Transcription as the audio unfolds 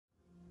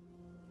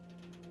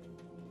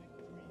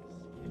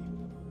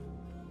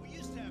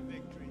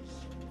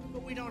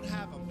don't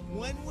have them.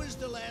 When was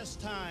the last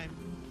time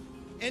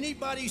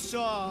anybody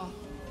saw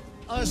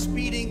us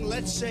beating,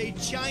 let's say,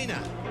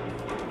 China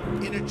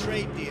in a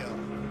trade deal?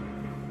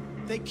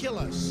 They kill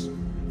us.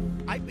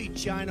 I beat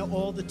China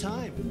all the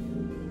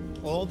time.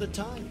 All the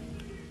time.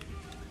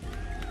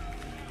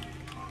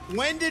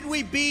 When did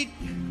we beat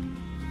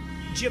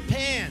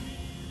Japan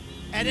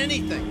at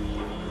anything?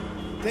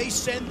 They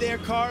send their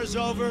cars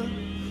over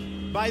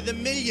by the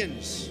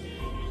millions.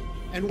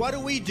 And what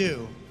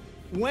do?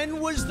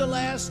 When was the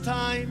last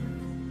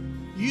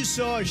time you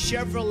saw a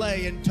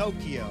Chevrolet in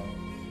Tokyo?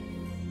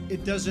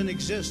 It doesn't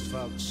exist,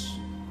 folks.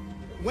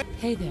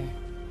 Hey there.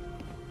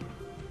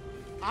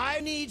 I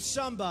need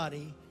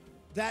somebody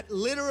that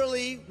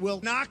literally will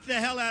knock the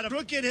hell out of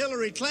crooked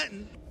Hillary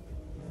Clinton.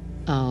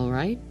 All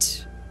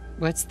right.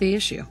 What's the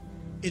issue?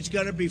 It's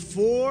going to be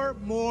 4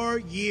 more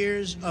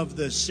years of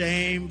the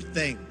same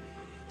thing.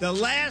 The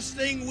last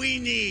thing we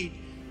need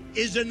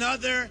is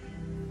another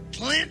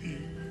Clinton.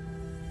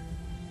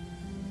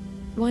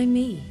 Why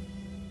me?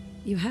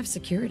 You have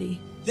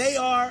security. They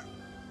are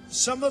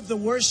some of the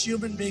worst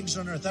human beings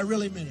on earth. I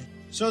really mean it.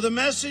 So the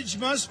message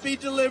must be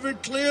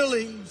delivered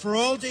clearly for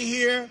all to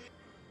hear.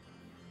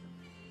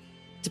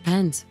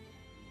 Depends.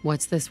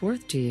 What's this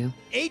worth to you?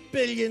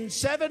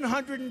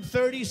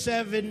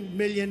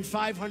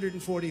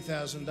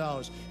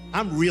 $8,737,540,000.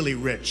 I'm really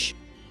rich.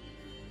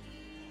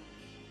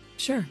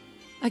 Sure,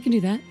 I can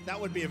do that.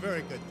 That would be a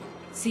very good thing.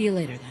 See you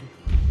later, then.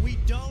 We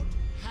don't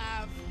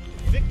have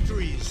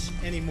victories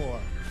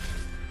anymore.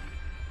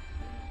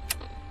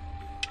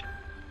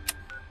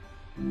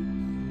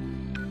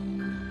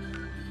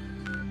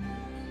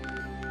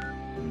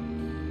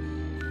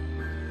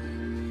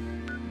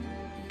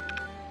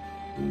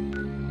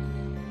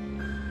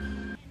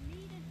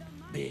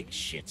 Big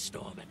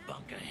shitstorm at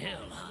Bunker Hill,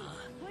 huh?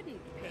 Wouldn't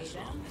pay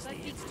them, but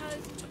because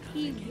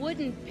he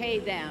wouldn't pay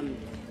them.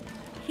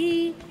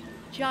 He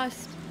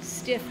just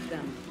stiffed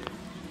them.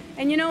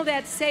 And you know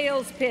that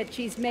sales pitch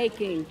he's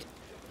making?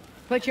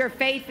 Put your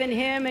faith in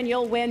him and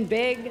you'll win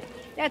big.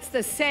 That's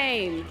the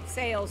same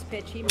sales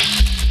pitch he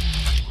makes.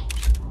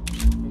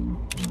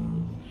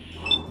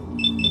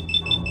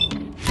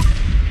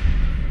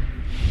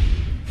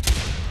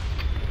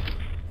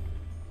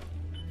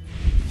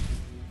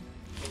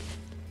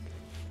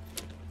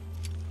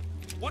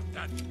 What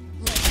the?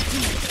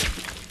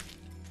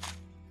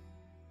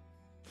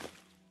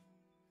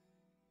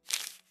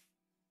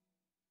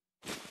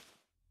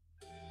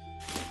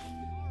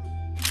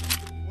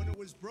 When it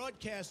was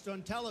broadcast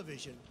on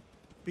television,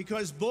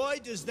 because boy,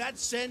 does that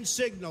send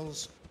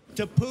signals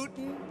to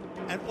Putin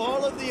and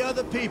all of the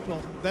other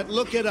people that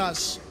look at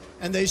us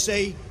and they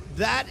say,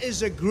 that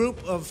is a group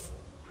of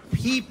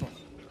people.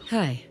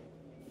 Hi.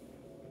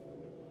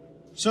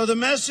 So the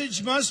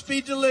message must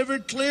be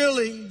delivered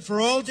clearly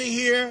for all to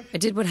hear. I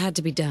did what had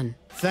to be done.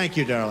 Thank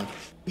you, darling.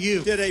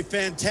 You did a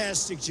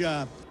fantastic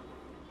job.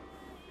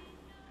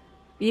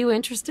 You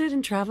interested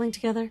in traveling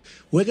together?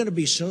 We're going to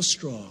be so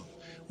strong.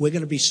 We're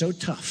going to be so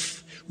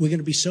tough. We're going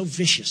to be so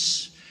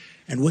vicious.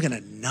 And we're going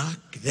to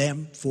knock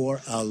them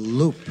for a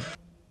loop.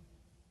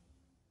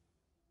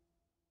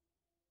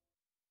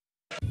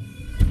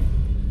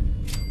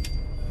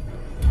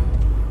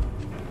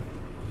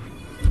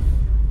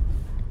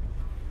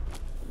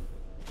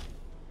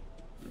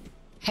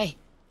 Hey.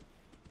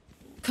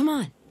 Come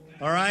on.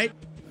 All right?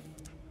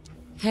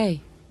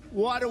 Hey.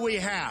 What do we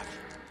have?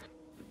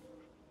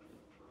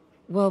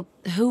 Well,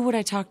 who would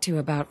I talk to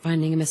about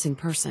finding a missing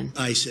person?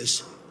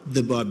 ISIS,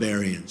 the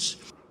barbarians.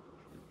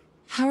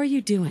 How are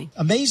you doing?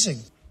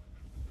 Amazing.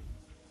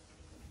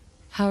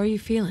 How are you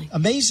feeling?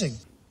 Amazing.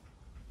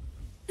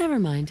 Never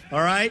mind.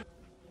 All right?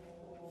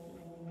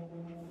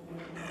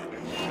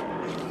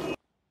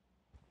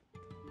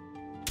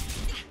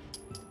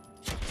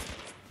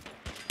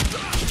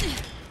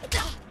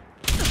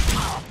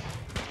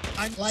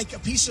 I'm like a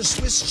piece of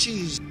Swiss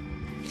cheese.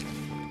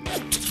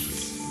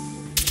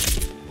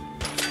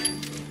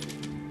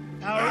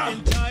 Our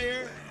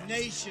entire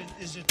nation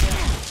is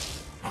attacked.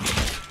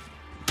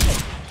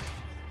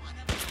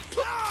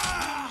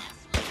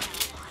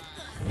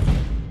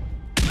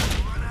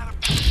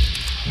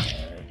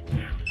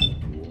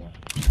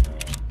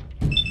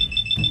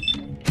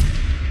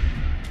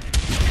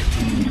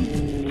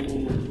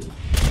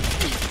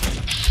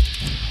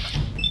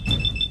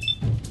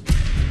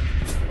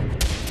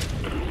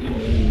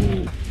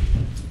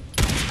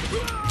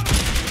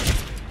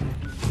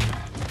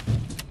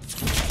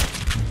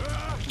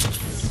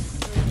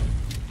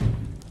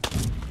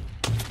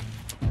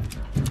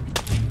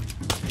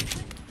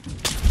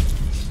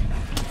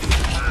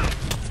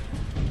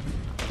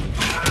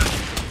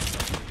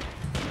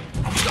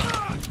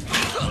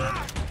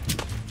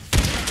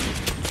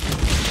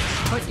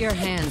 Put your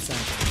hands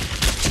up.